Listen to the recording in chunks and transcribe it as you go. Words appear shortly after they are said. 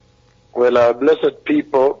Well, blessed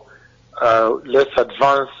people, let's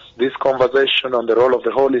advance this conversation on the role of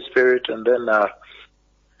the Holy Spirit and then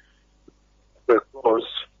close.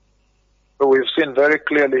 So we've seen very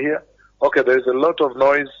clearly here. Okay, there is a lot of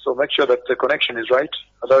noise, so make sure that the connection is right.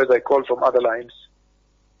 Otherwise, I call from other lines.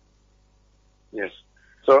 Yes.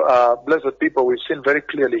 So, blessed people, we've seen very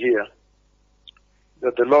clearly here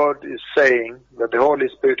that the Lord is saying that the Holy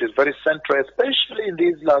Spirit is very central, especially in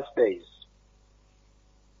these last days.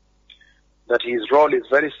 That his role is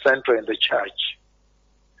very central in the church,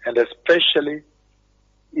 and especially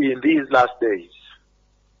in these last days.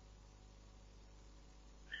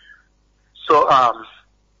 So,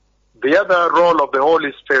 the other role of the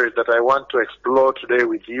Holy Spirit that I want to explore today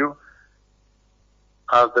with you,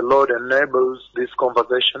 as the Lord enables this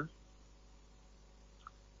conversation,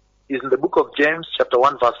 is in the book of James, chapter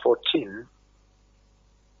 1, verse 14,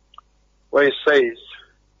 where it says,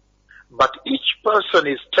 "But each person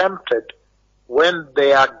is tempted when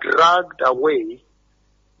they are dragged away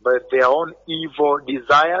by their own evil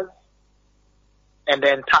desires and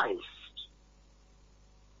enticed."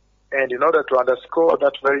 And in order to underscore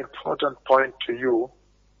that very important point to you,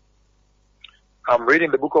 I'm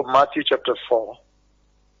reading the book of Matthew chapter 4.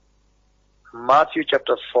 Matthew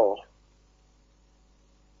chapter 4.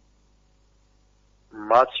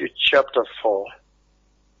 Matthew chapter 4.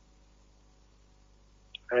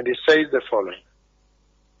 And it says the following.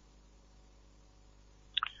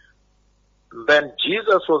 "Then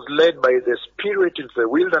Jesus was led by the Spirit into the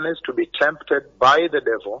wilderness to be tempted by the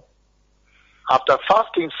devil. After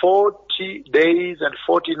fasting 40 days and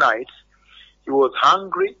 40 nights, he was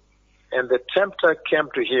hungry, and the tempter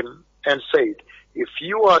came to him and said, 'If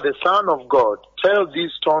you are the Son of God, tell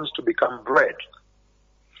these stones to become bread.'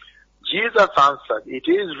 Jesus answered, 'It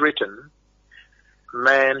is written,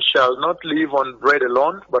 man shall not live on bread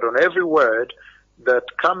alone, but on every word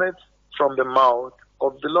that cometh from the mouth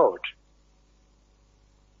of the Lord.'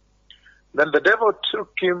 Then the devil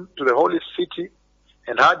took him to the holy city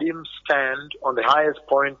and had him stand on the highest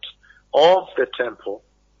point of the temple.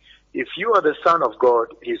 'If you are the Son of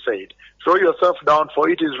God,' he said, 'throw yourself down, for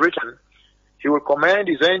it is written, he will command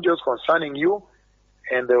his angels concerning you,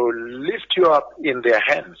 and they will lift you up in their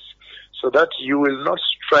hands, so that you will not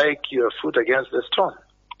strike your foot against the stone.'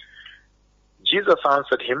 Jesus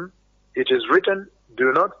answered him, 'It is written,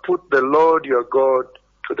 do not put the Lord your God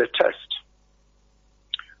to the test.'"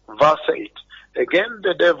 Verse 8, "Again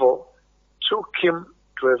the devil took him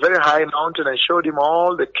to a very high mountain and showed him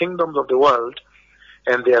all the kingdoms of the world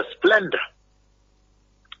and their splendor."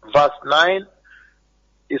 Verse 9,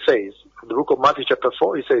 he says, from the book of Matthew chapter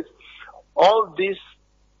 4, he says, "All this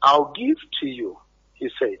I'll give to you," he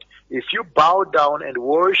said, "if you bow down and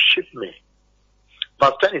worship me."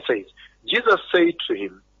 Verse 10, he says, Jesus said to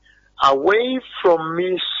him, "Away from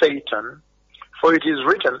me, Satan, for it is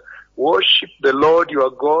written, worship the Lord your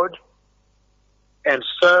God and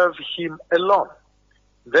serve him alone."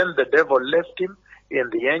 Then the devil left him, and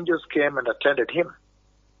the angels came and attended him.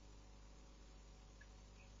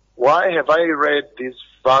 Why have I read this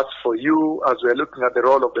verse for you as we're looking at the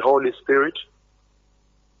role of the Holy Spirit?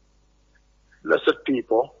 Blessed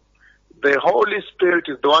people, the Holy Spirit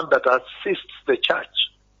is the one that assists the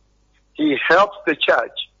church. He helps the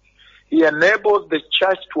church. He enables the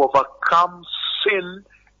church to overcome sin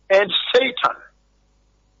and Satan.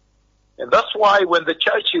 And that's why when the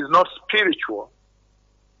church is not spiritual,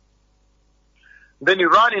 then you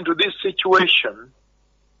run into this situation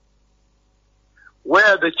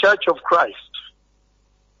where the church of Christ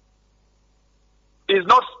is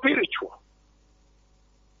not spiritual.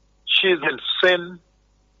 She is in sin,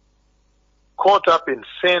 caught up in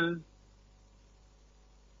sin,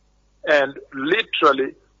 and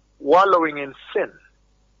literally wallowing in sin.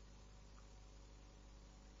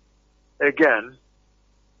 Again,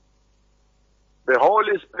 the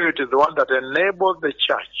Holy Spirit is the one that enables the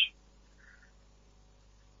church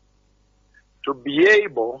to be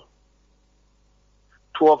able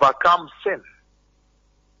to overcome sin.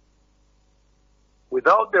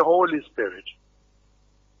 Without the Holy Spirit,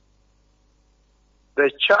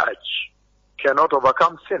 the church cannot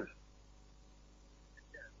overcome sin.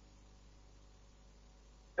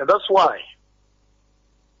 And that's why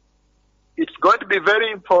it's going to be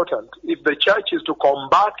very important if the church is to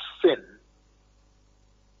combat sin.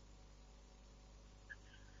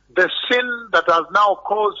 The sin that has now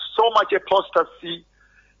caused so much apostasy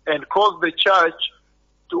and caused the church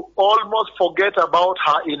to almost forget about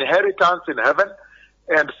her inheritance in heaven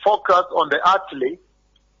and focus on the earthly.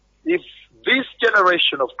 If this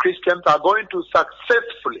generation of Christians are going to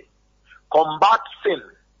successfully combat sin,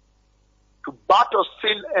 to battle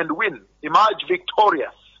sin and win, emerge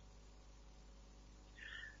victorious,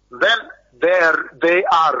 then they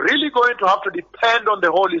are really going to have to depend on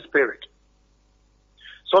the Holy Spirit.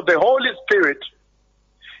 So the Holy Spirit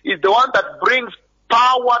is the one that brings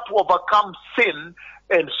power to overcome sin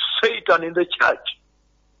and Satan in the church.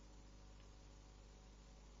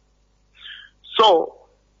 So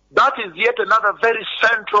that is yet another very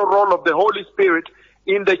central role of the Holy Spirit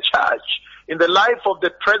in the church, in the life of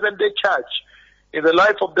the present day church, in the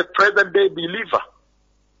life of the present day believer.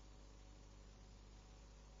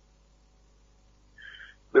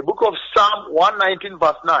 The book of Psalm 119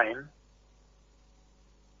 verse 9.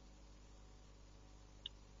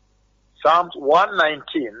 Psalms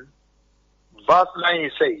 119 verse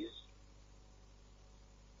 9 says,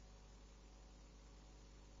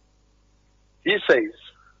 he says,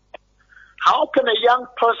 how can a young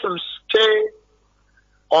person stay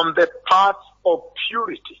on the path of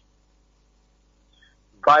purity?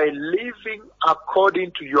 By living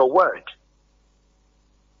according to your word.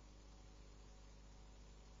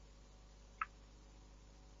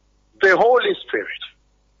 The Holy Spirit.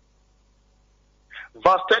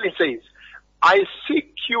 Verse 10 it says, I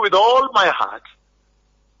seek you with all my heart.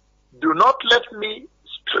 Do not let me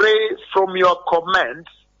stray from your commands.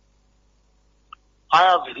 I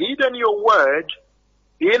have hidden your word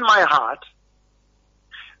in my heart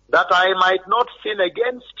that I might not sin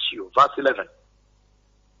against you. Verse 11.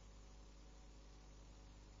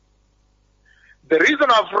 The reason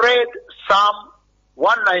I've read Psalm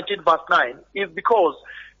 119 verse 9 is because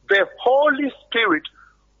the Holy Spirit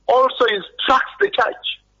also instructs the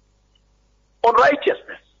church on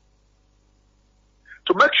righteousness.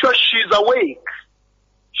 To make sure she's awake,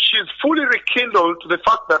 she's fully rekindled to the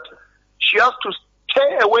fact that she has to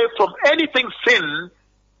stay away from anything sin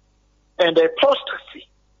and apostasy.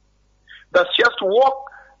 That she has to walk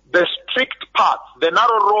the strict path, the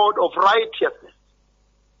narrow road of righteousness.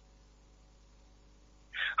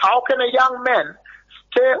 How can a young man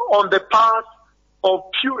stay on the path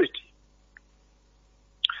of purity?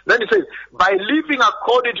 Then he says, by living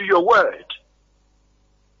according to your word.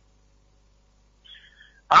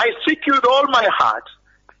 I seek you with all my heart,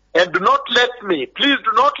 and please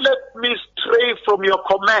do not let me stray from your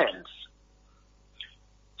commands.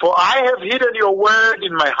 For I have hidden your word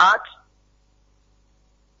in my heart,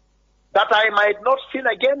 that I might not sin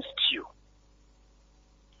against you.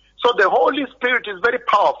 So the Holy Spirit is very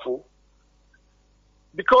powerful,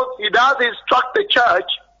 because he does instruct the church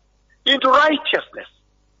into righteousness.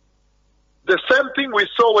 The same thing we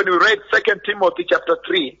saw when we read 2 Timothy chapter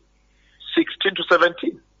 3, 16 to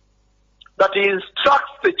 17. That he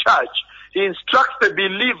instructs the church, he instructs the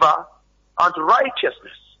believer unto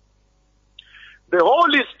righteousness. The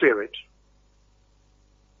Holy Spirit,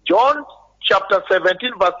 John chapter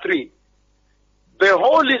 17 verse 3, the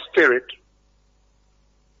Holy Spirit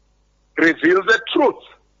reveals the truth.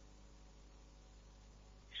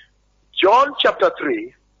 John chapter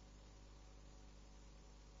 3,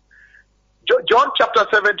 John chapter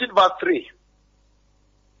 17 verse 3.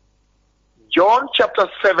 John chapter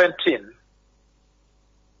 17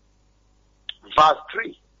 verse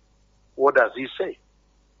 3. What does he say?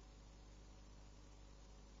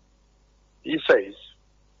 He says,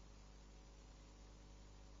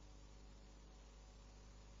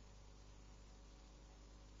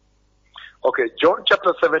 okay, John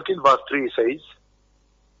chapter 17 verse 3 says,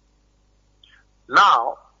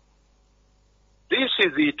 now, this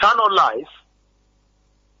is the eternal life,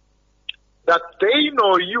 that they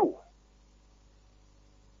know you,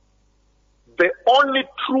 the only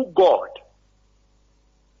true God,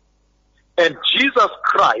 and Jesus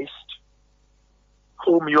Christ,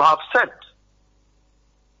 whom you have sent.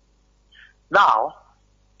 Now,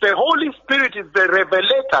 the Holy Spirit is the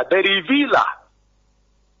revelator, the revealer.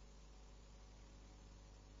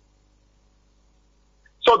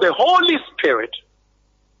 So the Holy Spirit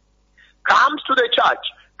comes to the church,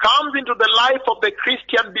 comes into the life of the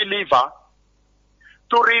Christian believer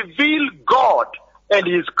to reveal God and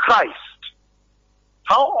his Christ.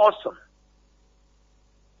 How awesome.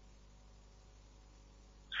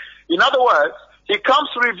 In other words, he comes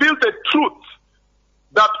to reveal the truth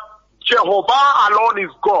that Jehovah alone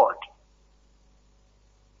is God,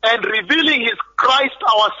 and revealing his Christ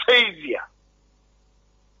our Savior.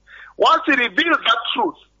 Once he reveals that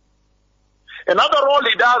truth, another role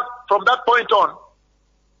he does from that point on,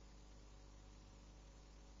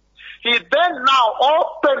 he then now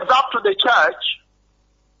opens up to the church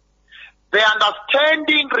the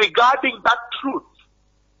understanding regarding that truth.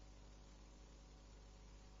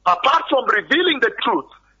 Apart from revealing the truth,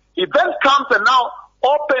 he then comes and now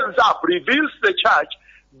opens up, reveals to the church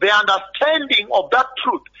the understanding of that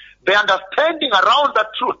truth, the understanding around that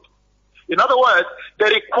truth. In other words, the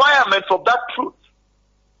requirements of that truth.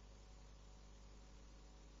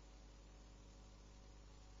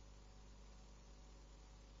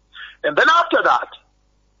 And then after that,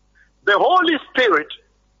 the Holy Spirit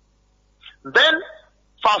then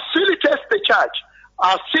facilitates the church,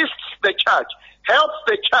 assists the church, helps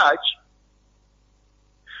the church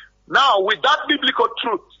now with that biblical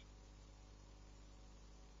truth.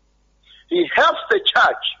 He helps the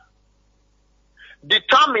church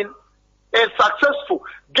determine get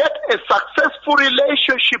a successful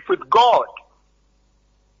relationship with God.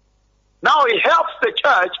 Now he helps the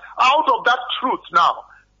church out of that truth now,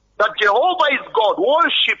 that Jehovah is God,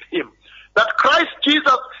 worship him, that Christ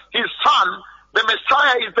Jesus, his son, the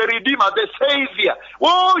Messiah, is the Redeemer, the Savior,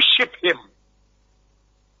 worship him.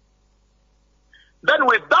 Then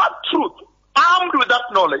with that truth, armed with that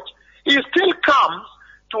knowledge, he still comes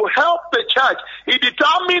to help the church. He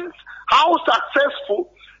determines how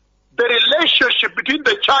successful the relationship between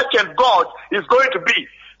the church and God is going to be.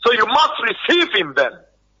 So you must receive him then.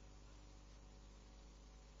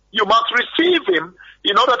 You must receive him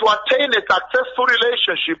in order to attain a successful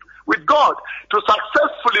relationship with God. To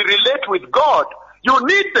successfully relate with God, you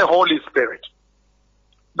need the Holy Spirit.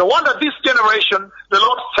 The one that this generation, the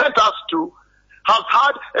Lord sent us to, has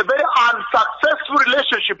had a very unsuccessful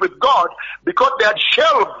relationship with God because they had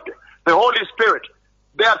shelved the Holy Spirit.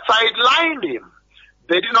 They had sidelined him.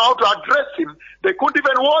 They didn't know how to address him. They couldn't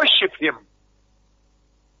even worship him.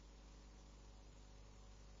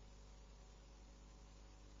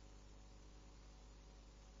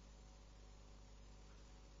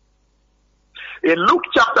 In Luke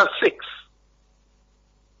chapter 6,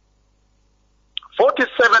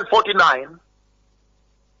 47-49,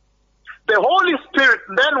 the Holy Spirit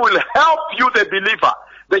then will help you, the believer,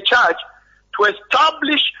 the church, to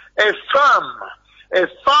establish a firm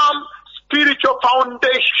spiritual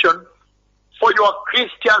foundation for your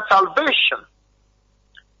Christian salvation.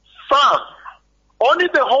 Firm. Only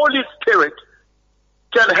the Holy Spirit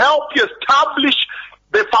can help you establish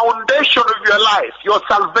the foundation of your life, your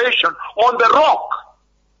salvation, on the rock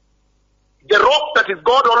that is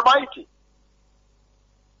God Almighty.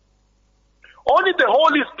 Only the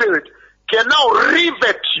Holy Spirit can now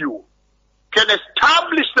rivet you, can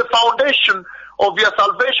establish the foundation of your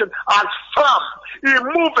salvation as firm,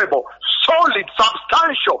 immovable, solid,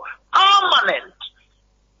 substantial, permanent,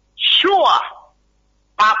 sure,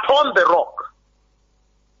 upon the rock.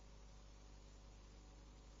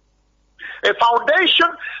 A foundation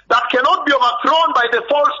that cannot be overthrown by the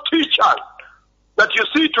false teachers that you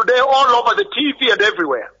see today all over the TV and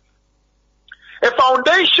everywhere. A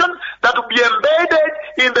foundation that will be embedded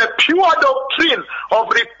in the pure doctrine of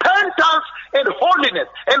repentance and holiness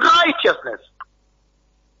and righteousness.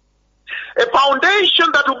 A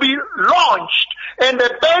foundation that will be launched and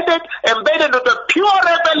embedded in the pure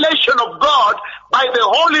revelation of God by the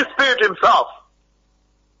Holy Spirit himself.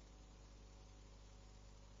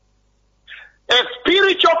 A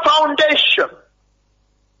spiritual foundation.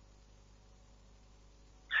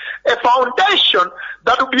 A foundation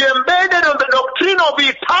that will be embedded on the doctrine of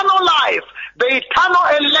eternal life, the eternal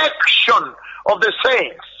election of the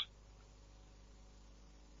saints.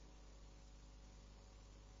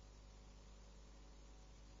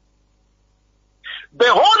 The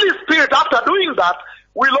Holy Spirit, after doing that,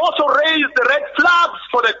 will also raise the red flags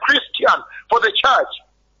for the Christian, for the church.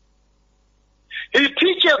 He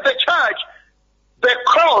teaches the church the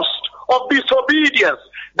cost of disobedience,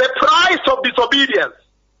 the price of disobedience.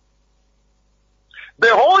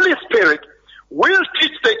 The Holy Spirit will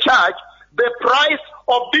teach the church the price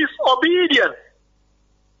of disobedience.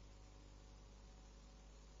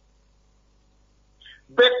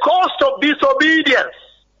 The cost of disobedience.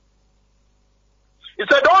 He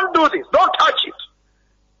said, don't do this, don't touch it,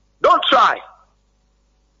 don't try.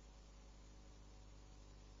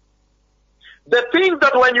 The things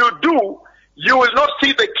that when you do, you will not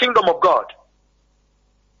see the kingdom of God.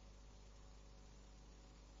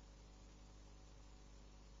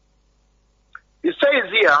 He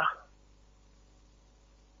says here,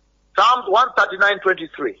 Psalms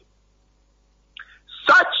 139:23,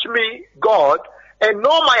 search me, God, and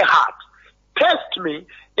know my heart. Test me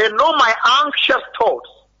and know my anxious thoughts.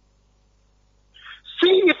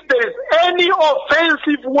 See if there is any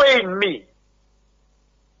offensive way in me,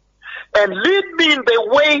 and lead me in the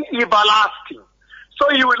way everlasting. So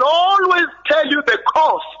he will always tell you the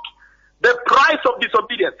cost, the price of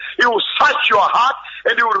disobedience. He will search your heart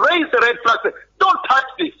and he will raise the red flag. Say, don't touch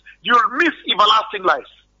this. You'll miss everlasting life.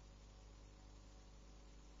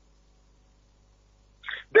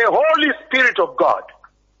 The Holy Spirit of God.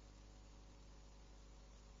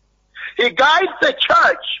 He guides the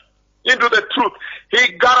church into the truth.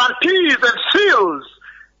 He guarantees and seals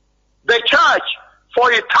the church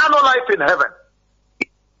for eternal life in heaven.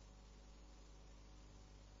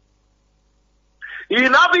 He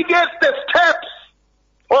navigates the steps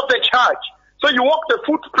of the church. So you walk the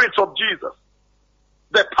footprints of Jesus,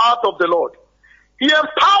 the path of the Lord. He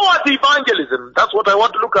empowers evangelism. That's what I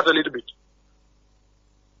want to look at a little bit.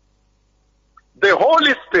 The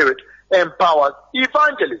Holy Spirit empowers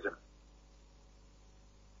evangelism.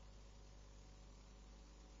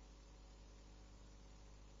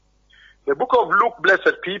 The book of Luke,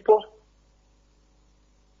 blessed people.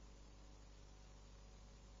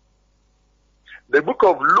 The book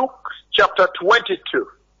of Luke, chapter 22.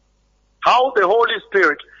 How the Holy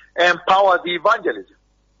Spirit empowers evangelism.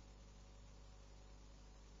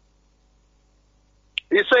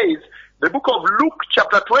 He says, the book of Luke,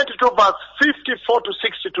 chapter 22, verse 54 to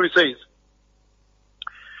 62, he says,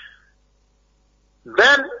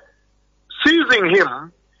 then seizing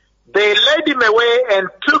him, they led him away and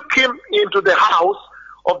took him into the house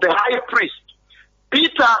of the high priest.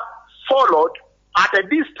 Peter followed at a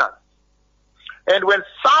distance. And when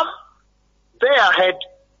some there had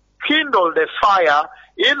kindled a fire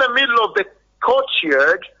in the middle of the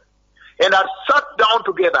courtyard and had sat down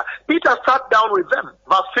together, Peter sat down with them.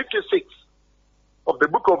 Verse 56 of the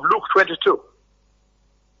book of Luke 22.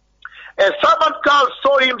 A servant girl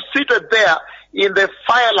saw him seated there in the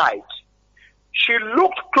firelight. She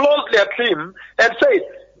looked closely at him and said,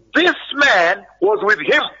 this man was with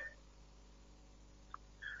him.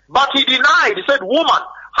 But he denied. He said, woman,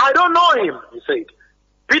 I don't know him, he said.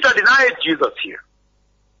 Peter denied Jesus here.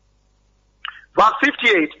 Verse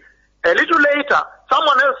 58, a little later,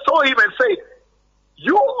 someone else saw him and said,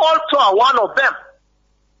 you also are one of them.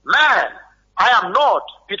 Man, I am not,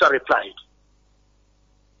 Peter replied.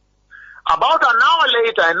 About an hour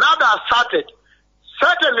later, another asserted,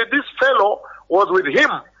 certainly this fellow was with him,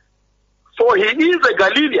 for he is a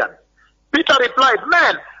Galilean. Peter replied,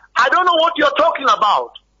 man, I don't know what you're talking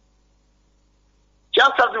about.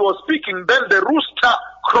 Just as he was speaking, then the rooster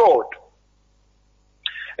crowed.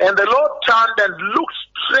 And the Lord turned and looked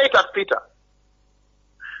straight at Peter.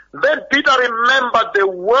 Then Peter remembered the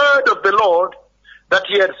word of the Lord that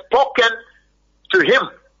he had spoken to him.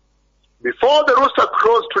 Before the rooster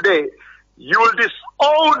crows today, you will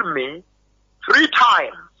disown me 3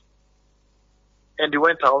 times. And he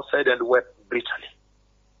went outside and wept bitterly.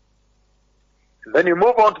 And then you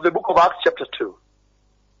move on to the book of Acts chapter 2.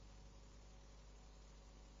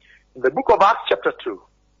 In the book of Acts chapter 2,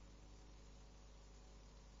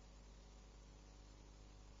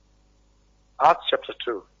 Acts chapter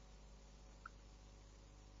 2.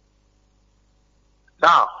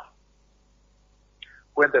 Now,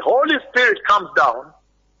 when the Holy Spirit comes down,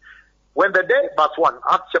 when the day, verse 1,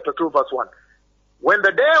 Acts chapter 2, verse 1. When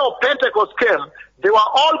the day of Pentecost came, they were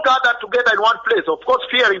all gathered together in one place, of course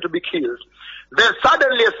fearing to be killed. Then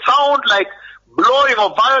suddenly a sound like blowing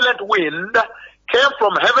of violent wind came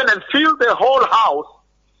from heaven and filled the whole house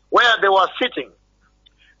where they were sitting.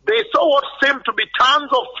 They saw what seemed to be tongues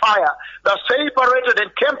of fire that separated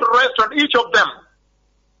and came to rest on each of them.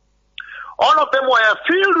 All of them were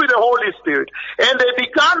filled with the Holy Spirit, and they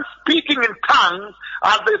began speaking in tongues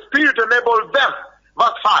as the Spirit enabled them.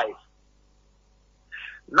 Verse 5.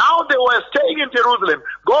 Now they were staying in Jerusalem,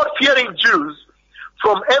 God-fearing Jews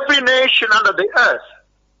from every nation under the earth,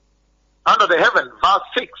 under the heaven. Verse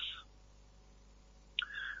 6.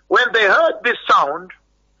 When they heard this sound,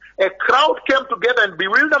 a crowd came together in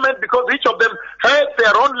bewilderment because each of them heard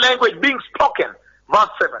their own language being spoken. Verse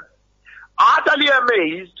 7. Utterly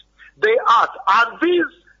amazed, they asked, are these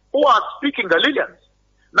who are speaking Galileans?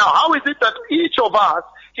 Now, how is it that each of us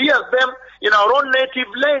hears them in our own native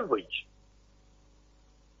language?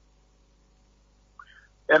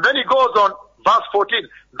 And then he goes on, verse 14.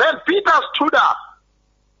 Then Peter stood up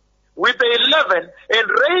with the 11 and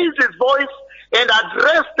raised his voice and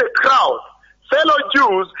addressed the crowd. Fellow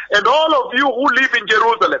Jews and all of you who live in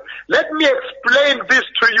Jerusalem, let me explain this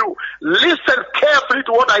to you. Listen carefully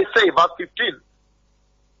to what I say, verse 15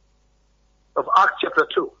 of Acts chapter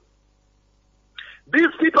 2. These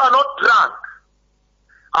people are not drunk,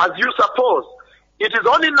 as you suppose. It is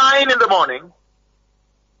only 9 in the morning.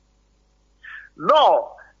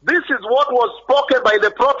 No, this is what was spoken by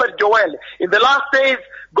the prophet Joel. In the last days,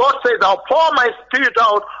 God says, I'll pour my spirit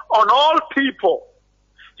out on all people.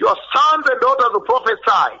 Your sons and daughters will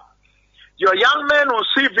prophesy. Your young men will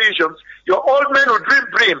see visions. Your old men will dream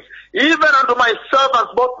dreams. Even unto my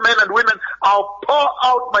servants, both men and women, I'll pour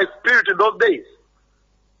out my spirit in those days.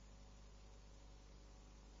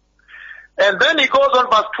 And then he goes on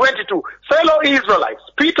verse 22. Fellow Israelites,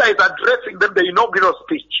 Peter is addressing them the inaugural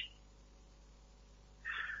speech.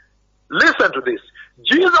 Listen to this.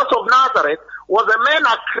 Jesus of Nazareth was a man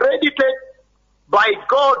accredited by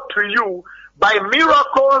God to you by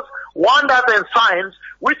miracles, wonders, and signs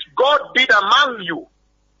which God did among you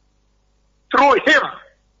through him.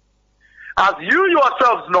 As you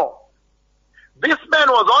yourselves know, this man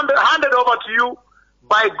was handed over to you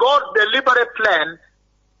by God's deliberate plan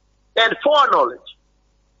and foreknowledge.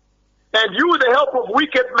 And you, with the help of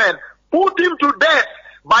wicked men, put him to death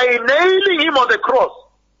by nailing him on the cross.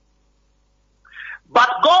 But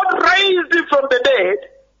God raised him from the dead,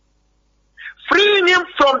 freeing him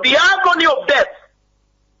from the agony of death,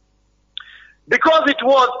 because it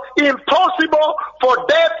was impossible for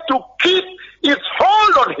death to keep its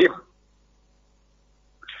hold on him.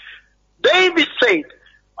 David said,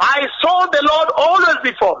 I saw the Lord always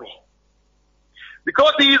before me.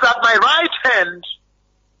 Because he is at my right hand,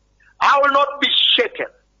 I will not be shaken.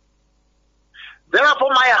 Therefore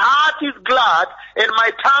my heart is glad and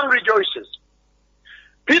my tongue rejoices.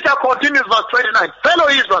 Peter continues verse 29. Fellow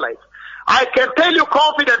Israelites, I can tell you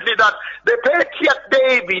confidently that the patriarch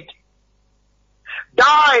David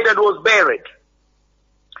died and was buried.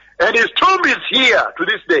 And his tomb is here to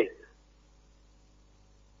this day.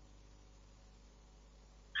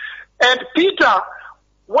 And Peter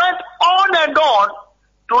went on and on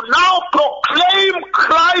to now proclaim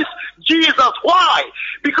Christ Jesus. Why?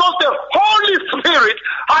 Because the Holy Spirit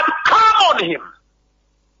had come on him.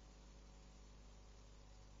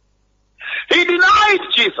 He denied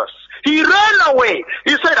Jesus. He ran away.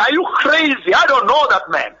 He said, are you crazy? I don't know that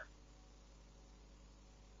man.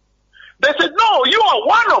 They said, no, you are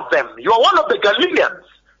one of them. You are one of the Galileans.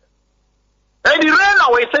 And he ran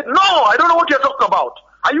away. He said, no, I don't know what you're talking about.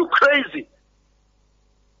 Are you crazy?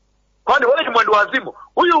 Kwani wewe ni mwendo wazimu?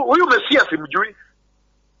 Huyu Messiah simjui.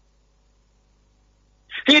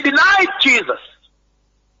 He denied Jesus.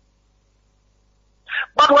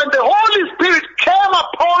 But when the Holy Spirit came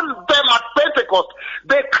upon them at Pentecost,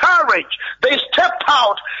 the courage, they stepped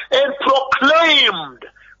out and proclaimed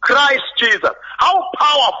Christ Jesus. How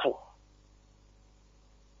powerful.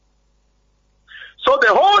 So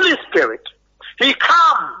the Holy Spirit, he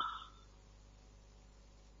comes.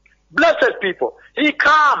 Blessed people, he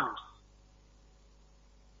comes.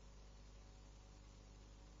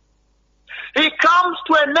 He comes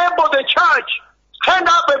to enable the church. Stand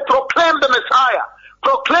up and proclaim the Messiah.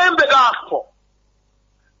 Proclaim the gospel.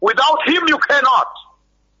 Without him you cannot.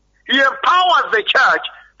 He empowers the church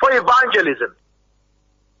for evangelism.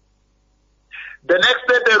 The next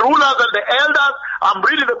day the rulers and the elders, I'm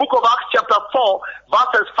reading the book of Acts chapter 4,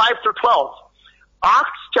 verses 5 to 12.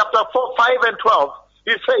 Acts chapter 4, 5 and 12.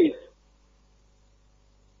 He says,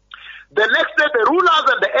 the next day the rulers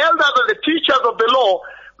and the elders and the teachers of the law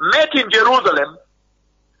met in Jerusalem.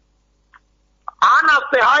 Annas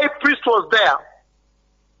the high priest was there,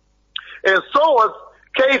 and so was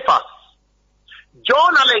Caiaphas,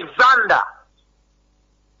 John Alexander,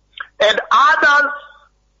 and others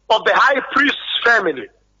of the high priest's family.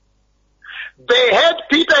 They had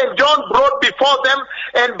Peter and John brought before them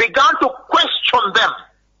and began to question them.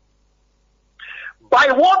 By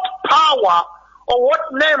what power or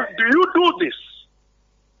what name do you do this?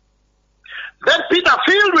 Then Peter,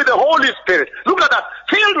 filled with the Holy Spirit, look at that,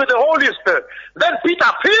 filled with the Holy Spirit. Then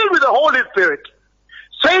Peter, filled with the Holy Spirit,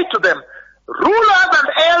 said to them, rulers and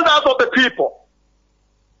elders of the people,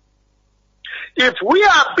 if we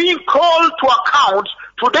are being called to account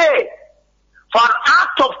today for an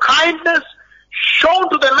act of kindness shown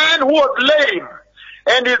to the man who was lame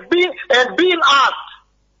and being asked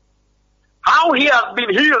how he has been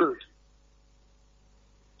healed,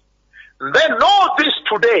 then know this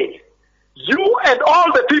today, you and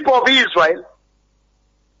all the people of Israel,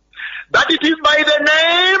 that it is by the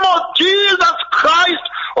name of Jesus Christ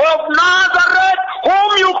of Nazareth,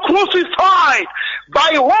 whom you crucified,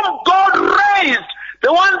 by whom God raised,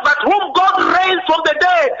 the one that whom God raised from the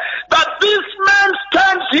dead, that this man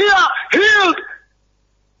stands here healed.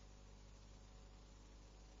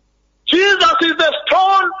 Jesus is the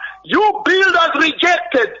stone you builders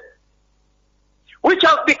rejected, which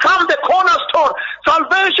has become the cornerstone.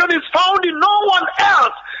 Salvation is found in no one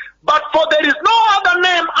else, but for there is no other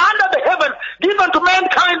name under the heaven given to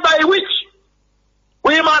mankind by which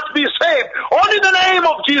we must be saved. Only the name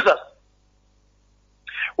of Jesus.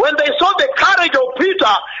 When they saw the courage of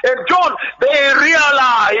Peter and John, they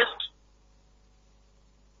realized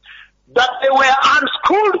that they were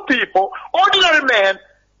unschooled people, ordinary men,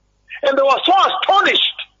 and they were so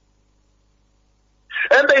astonished.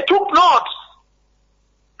 And they took notes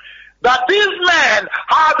that this man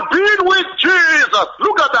had been with Jesus.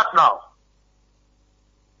 Look at that now.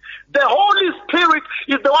 The Holy Spirit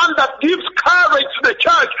is the one that gives courage to the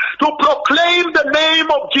church to proclaim the name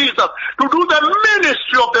of Jesus, to do the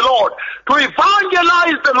ministry of the Lord, to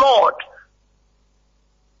evangelize the Lord,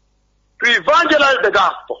 to evangelize the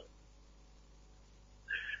gospel.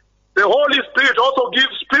 The Holy Spirit also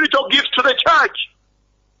gives spiritual gifts to the church.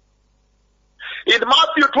 In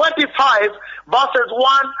Matthew 25, verses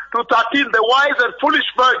 1 to 13, the wise and foolish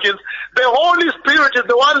virgins, the Holy Spirit is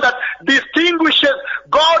the one that distinguishes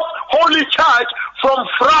God's holy church from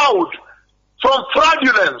fraud, from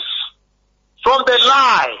fraudulence, from the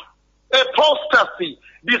lie, apostasy,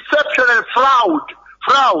 deception and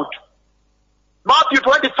fraud. Matthew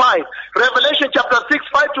 25, Revelation chapter 6,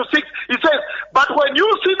 5 to 6, it says, but when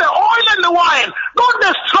you see the oil and the wine, don't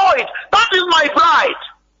destroy it. That is my bride.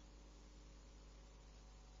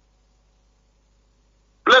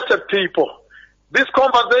 Blessed people, this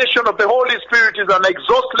conversation of the Holy Spirit is an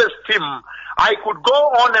exhaustless theme. I could go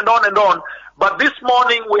on and on and on, but this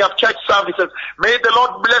morning we have church services. May the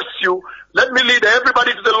Lord bless you. Let me lead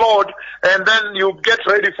everybody to the Lord, and then you get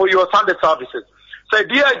ready for your Sunday services. Say,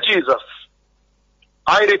 dear Jesus,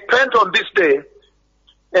 I repent on this day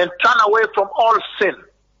and turn away from all sin.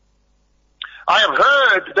 I have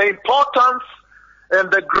heard the importance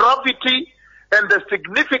and the gravity and the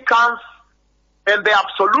significance and the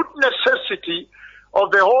absolute necessity of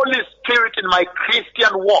the Holy Spirit in my Christian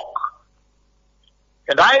walk.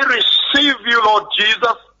 And I receive you, Lord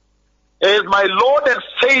Jesus, as my Lord and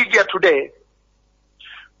Savior today.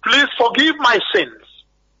 Please forgive my sins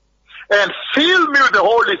and fill me with the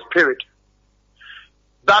Holy Spirit,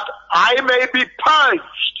 that I may be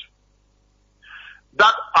purged,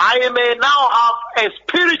 that I may now have a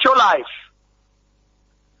spiritual life,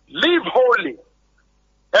 live holy,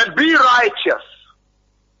 and be righteous,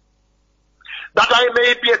 that I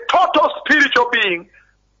may be a total spiritual being,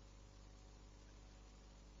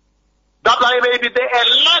 that I may be the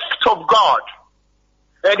elect of God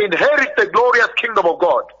and inherit the glorious kingdom of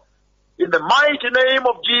God. In the mighty name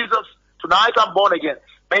of Jesus, tonight I'm born again.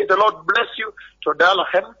 May the Lord bless you. Todah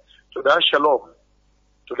Lachem, Todah Shalom,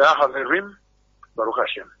 Todah Haverim, Baruch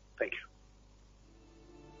Hashem. Thank you.